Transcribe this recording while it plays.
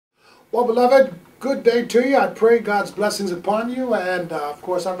Well, beloved, good day to you. I pray God's blessings upon you. And, of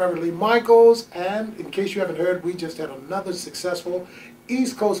course, I'm Reverend Lee Michaels. And in case you haven't heard, we just had another successful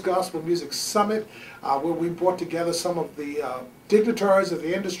East Coast Gospel Music Summit where we brought together some of the dignitaries of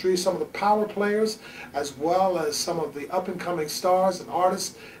the industry, some of the power players, as well as some of the up-and-coming stars and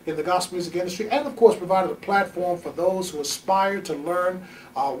artists in the gospel music industry, and, of course, provided a platform for those who aspire to learn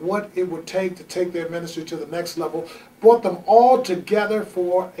what it would take to take their ministry to the next level. Brought them all together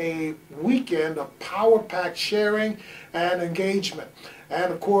for a weekend of power-packed sharing and engagement.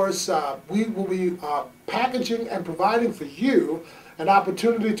 And, of course, we will be packaging and providing for you an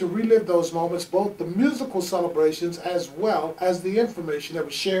opportunity to relive those moments, both the musical celebrations as well as the information that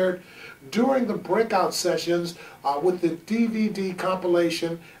was shared during the breakout sessions with the DVD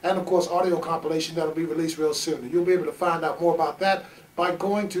compilation and, of course, audio compilation that will be released real soon. And you'll be able to find out more about that by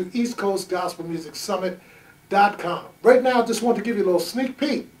going to eastcoastgospelmusicsummit.com. Right now, I just want to give you a little sneak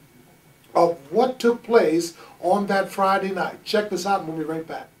peek of what took place on that Friday night. Check this out and we'll be right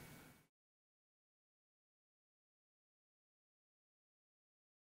back.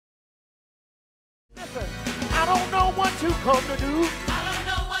 Listen, I don't know what you come to do. I don't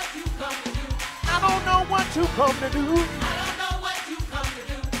know what you come to do. I don't know what you come to do. I don't know what you come to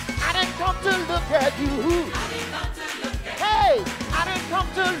do. I didn't come to look at you. I didn't come to look at you. Hey, I didn't come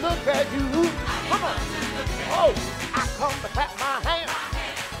to look at you. Come on. Oh, I come to clap my hands.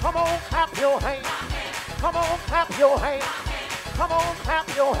 Come on, clap your hands. Come on, clap your hands. Come on,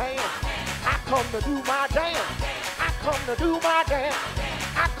 clap your hands. I come to do my dance. I come to do my dance.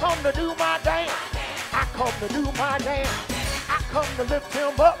 I come to do my dance. I come to do my dance. I come to lift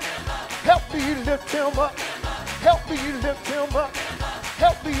him up. Help me lift him up. Help me lift him up.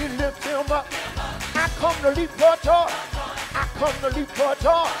 Help me lift him up. I come to leap for joy. I come to leap for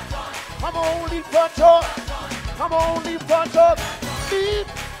joy. Come on, leap for joy. Come on, leap for joy. Leap.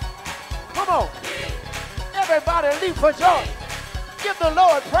 Come on. Everybody leap for joy. Give the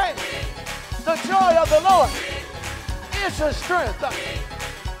Lord praise. The joy of the Lord is your strength.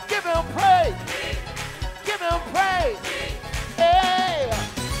 Give him praise. Give him praise. Hey,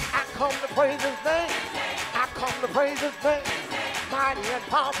 I come to praise his name. I come to praise his name. Mighty and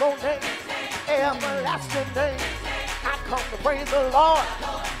powerful name. Everlasting name. I come to praise the Lord.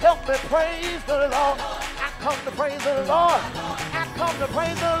 Help me praise the Lord. I come to praise the Lord. I come to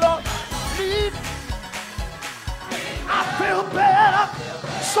praise the Lord. Lead. I feel better.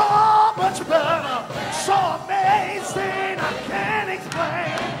 So much better. So amazing. I can't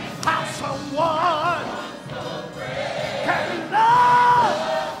explain how someone can love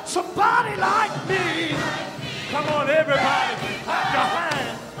somebody like me. Come on, everybody, clap your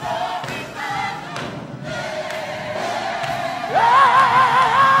hands.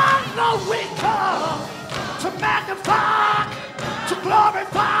 Yeah, no, we come to magnify, to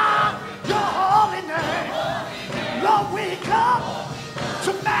glorify your holy name. Lord, we come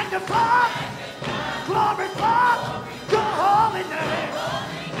to magnify, glorify your holy name.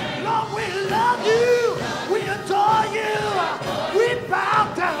 Lord, we love you, we adore you, we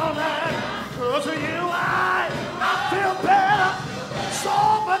bow down and because of you I feel better, so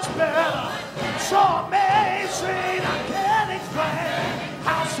much better, so amazing, I can't explain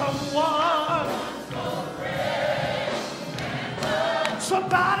how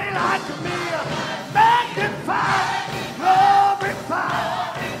somebody like me magnify, glorify.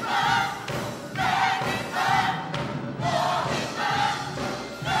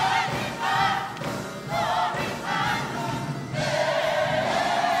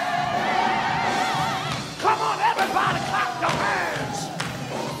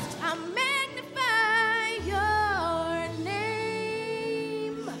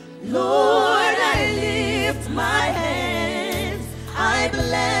 Lord, I lift my hands, I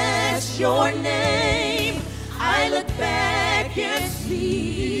bless your name. I look back and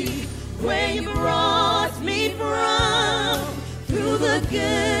see where you brought me from. Through the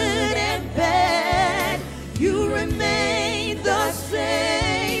good and bad, you remain the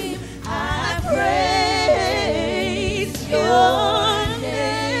same. I praise your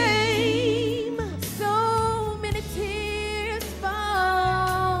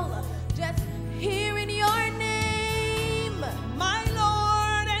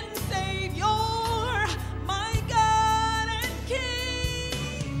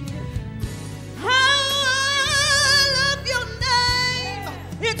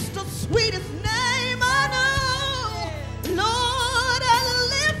sweetest name I know. Lord,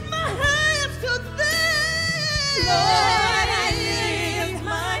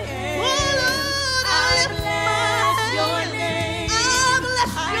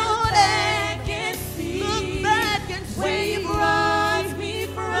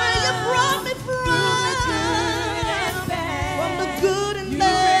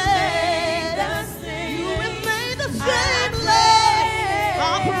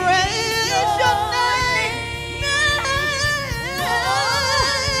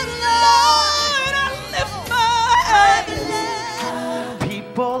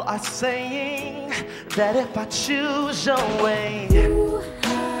 are saying that if I choose your way,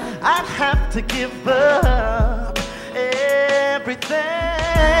 I'd have to give up everything.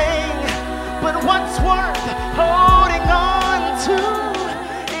 But what's worth holding on to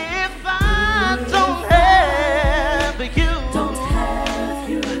if I don't have you?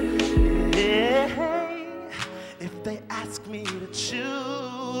 Yeah. If they ask me to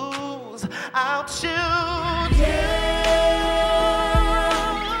choose, I'll choose you.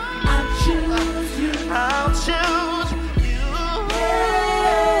 I'll choose you. I'll choose you.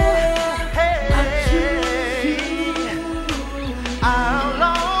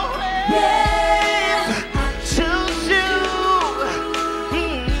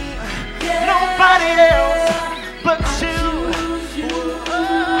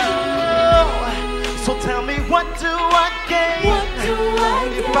 What do I gain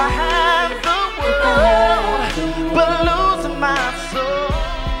if I have the world but losing my soul?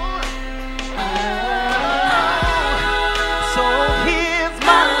 So here's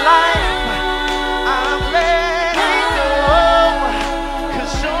my life, I'm letting go,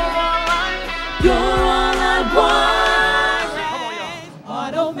 'cause you're all I want.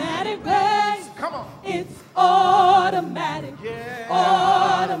 Automatic praise. Come on. It's automatic. Yeah.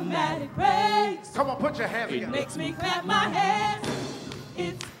 Automatic praise. Come on, put your hands together. It makes me clap my hands.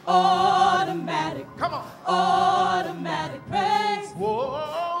 It's automatic. Come on. Automatic praise. Whoa,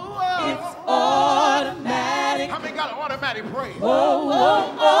 whoa. It's automatic. How many got an automatic praise? Whoa,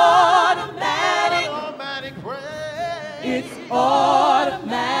 whoa, automatic. Automatic praise. It's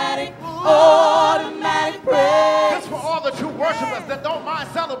automatic. Automatic praise. This for all the true worshipers that don't mind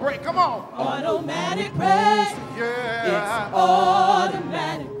celebrate. Come on. Automatic praise. Yeah. It's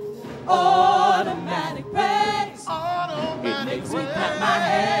automatic. Automatic praise. Automatic It makes me praise. clap my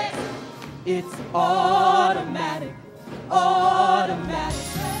hands. It's automatic. Automatic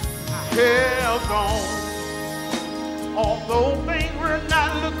praise. Held on. Although things were not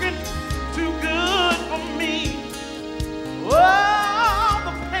looking too good for me. Oh,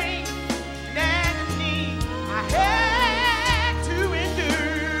 the pain and the need I had to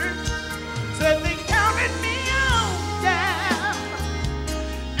endure. Said they counted me on down.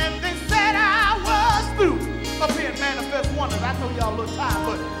 And they said I was through. Up here in Manifest Wonders. I know y'all look tired,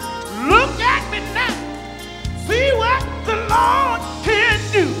 but look at me now. See what the Lord can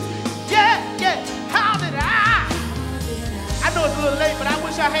do. Yeah, yeah. How did I know it's a little late, but I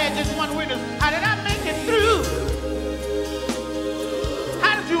wish I had just one witness. How did I make it through?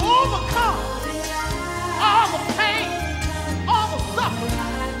 How did you overcome all the pain, all the suffering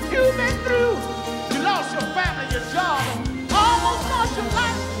you've been through? You lost your family, your job, almost lost your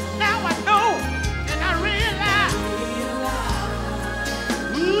life. Now I know and I realize.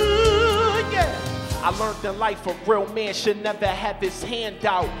 Ooh, yeah. I learned in life a real man should never have his hand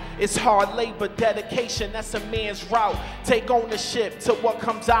out. It's hard labor, dedication, that's a man's route. Take ownership to what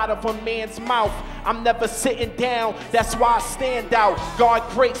comes out of a man's mouth. I'm never sitting down, that's why I stand out. God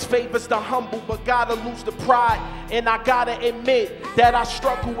grace favors the humble, but gotta lose the pride. And I gotta admit that I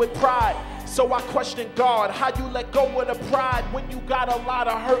struggle with pride. So I question God, how you let go of the pride when you got a lot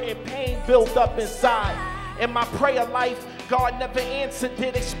of hurt and pain built up inside. In my prayer life, God never answered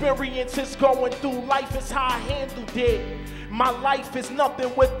it. Experiences going through life is how I handled it. My life is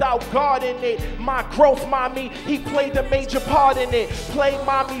nothing without God in it. My growth, mommy, he played a major part in it. Played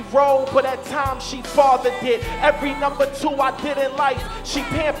mommy role, but at times she fathered it. Every number 2 I did in life, she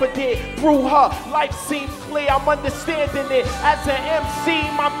pampered it. Through her, life seems clear, I'm understanding it. As an MC,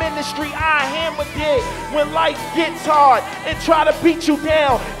 my ministry, I hammered it. When life gets hard and try to beat you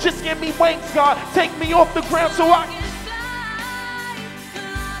down, just give me wings, God. Take me off the ground so I can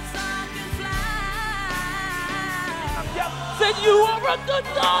Said you are a good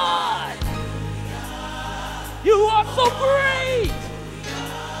God. You are so great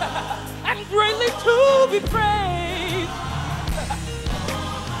and greatly to be praised.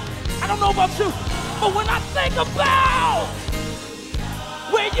 I don't know about you, but when I think about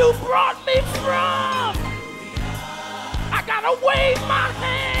where you brought me from, I gotta wave my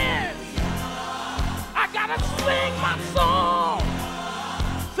hands. I gotta sing my song.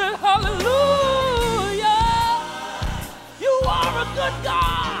 Say hallelujah. You are a good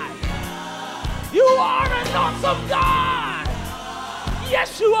God. You are an awesome God.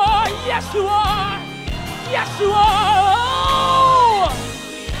 Yes, you are. Yes, you are. Yes, you are. Oh.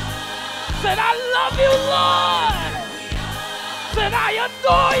 Said I love you, Lord. Said I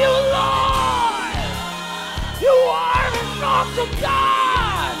adore you, Lord. You are an awesome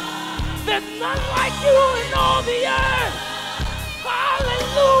God. There's none like you in all the earth.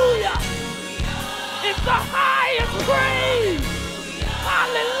 Hallelujah. It's the highest praise.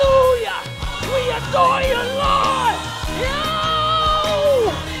 Hallelujah. adore you, Lord.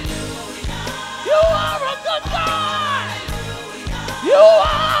 You are a good God. You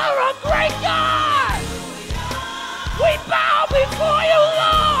are a great God. We bow before you,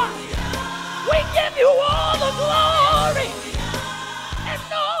 Lord. We give you all the glory and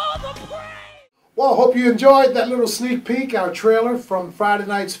all the praise. Well, I hope you enjoyed that little sneak peek, our trailer from Friday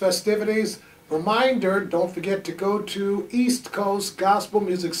night's festivities. Reminder, don't forget to go to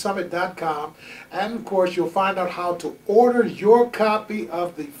eastcoastgospelmusicsummit.com, and of course you'll find out how to order your copy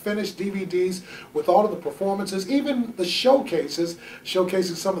of the finished DVDs with all of the performances, even the showcases,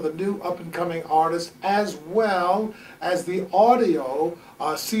 showcasing some of the new up-and-coming artists, as well as the audio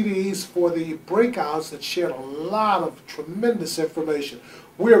CDs for the breakouts that shared a lot of tremendous information.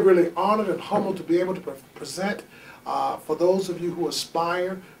 We are really honored and humbled to be able to present for those of you who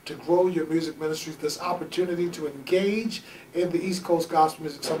aspire to grow your music ministries, this opportunity to engage in the East Coast Gospel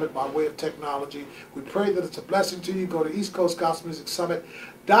Music Summit by way of technology. We pray that it's a blessing to you. Go to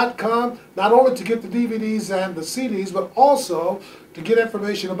eastcoastgospelmusicsummit.com, not only to get the DVDs and the CDs, but also to get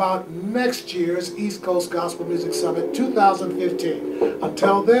information about next year's East Coast Gospel Music Summit 2015.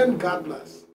 Until then, God bless.